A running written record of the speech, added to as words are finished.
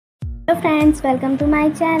Hello friends, welcome to my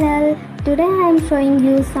channel. Today I am showing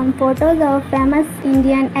you some photos of famous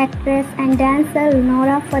Indian actress and dancer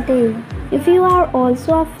Nora Fatehi. If you are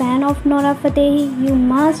also a fan of Nora Fatehi, you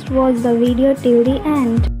must watch the video till the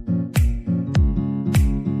end.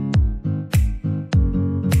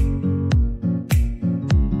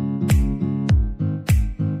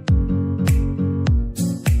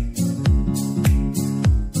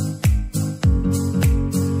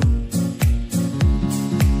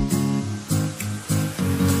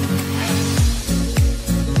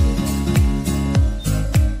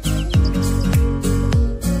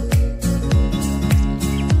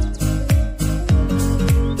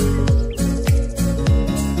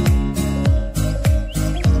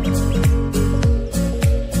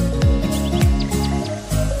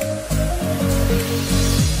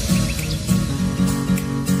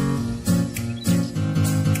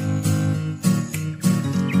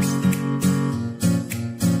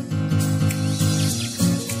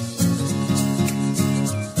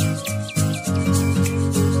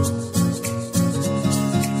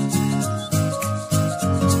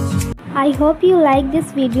 I hope you like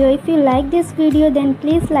this video. If you like this video, then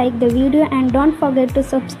please like the video and don't forget to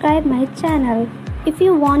subscribe my channel. If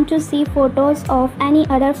you want to see photos of any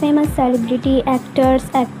other famous celebrity, actor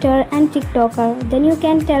and TikToker, then you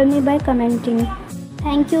can tell me by commenting.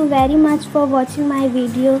 Thank you very much for watching my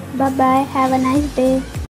video. Bye bye. Have a nice day.